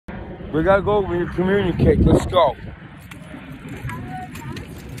We gotta go with your communion cake. Let's go.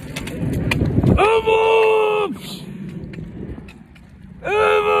 Emma!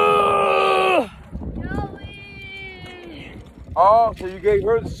 Emma! Oh, so you gave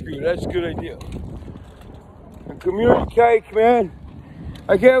her the scooter. That's a good idea. A communion cake, man.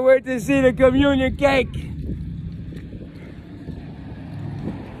 I can't wait to see the communion cake.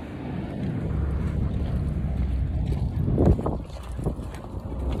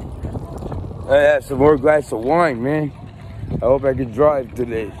 I have some more glass of wine, man. I hope I can drive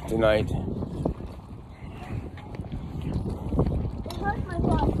tonight.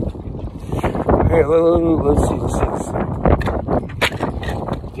 Hey, let's see this.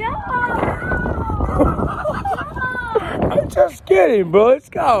 I'm just kidding, bro. Let's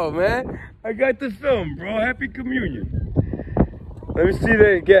go, man. I got the film, bro. Happy communion. Let me see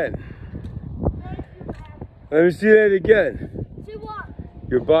that again. Let me see that again. See what?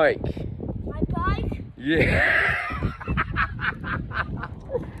 Your bike. My bike? Yeah.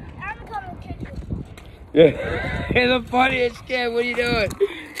 I'm coming to kick you. Yeah. You're the funniest kid. What are you doing?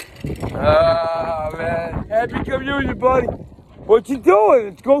 Oh, man. Happy communion, buddy. What you doing?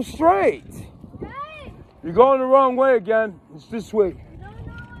 Let's go straight. Hey. You're going the wrong way again. It's this way.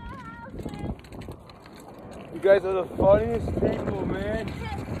 You guys are the funniest people, man.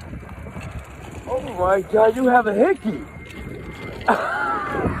 Oh my God, you have a hickey.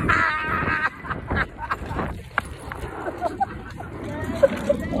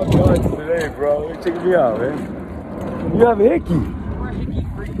 I'm going today, bro. You're taking me out, man. You have a hickey.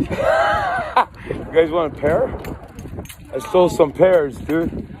 You guys want a pear? I stole some pears,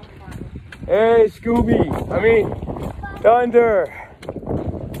 dude. Hey, Scooby. I mean, Thunder.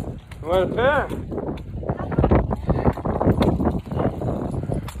 You want a pear?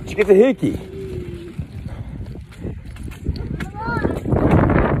 Did you get the hickey?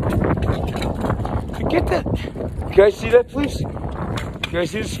 Did you get that? Can I see that, please? Can I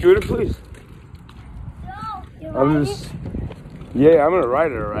see the scooter, please? No. I'm just... Yeah, I'm gonna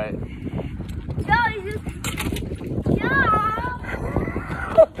ride it, all right.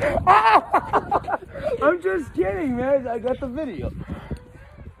 I'm just kidding, man. I got the video.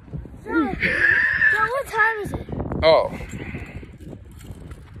 So what time is it? Oh.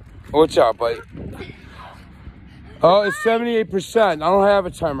 What's up, buddy? Oh, it's 78%. I don't have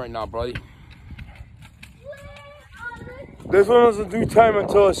a time right now, buddy. This one doesn't do time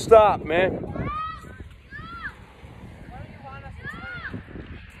until it stops, man.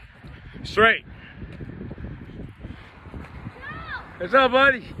 Straight. What's up,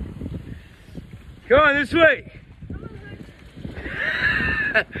 buddy? Come on, this way.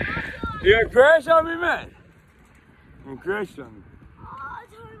 You gonna crash on me, man? You gonna crash on me.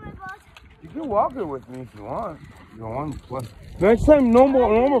 You can walk it with me if you want. You don't want to play. Next time, no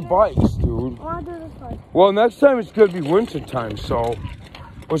more bikes, dude. I want to do this one. Well, next time it's gonna be winter time, so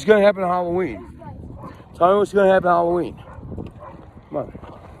what's gonna happen on Halloween? Tell me what's gonna happen on Halloween. Come on.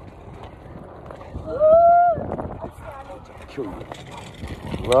 Kill you.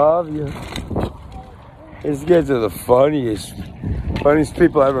 Love you. These guys are the funniest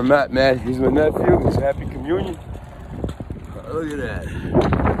people I ever met, man. He's my nephew. He's Happy Communion. Look at that.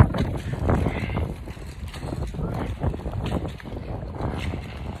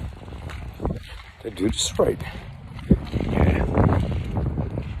 That dude's right.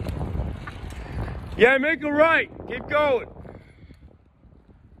 Yeah, make a right. Keep going.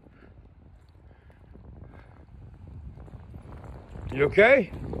 You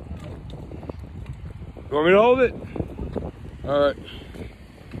okay? You want me to hold it? All right.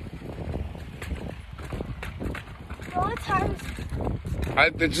 What time is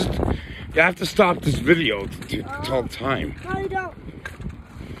it? You have to stop this video to tell the time. No, you don't.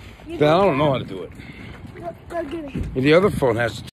 I don't know how to do it. Go get it. The other phone has to.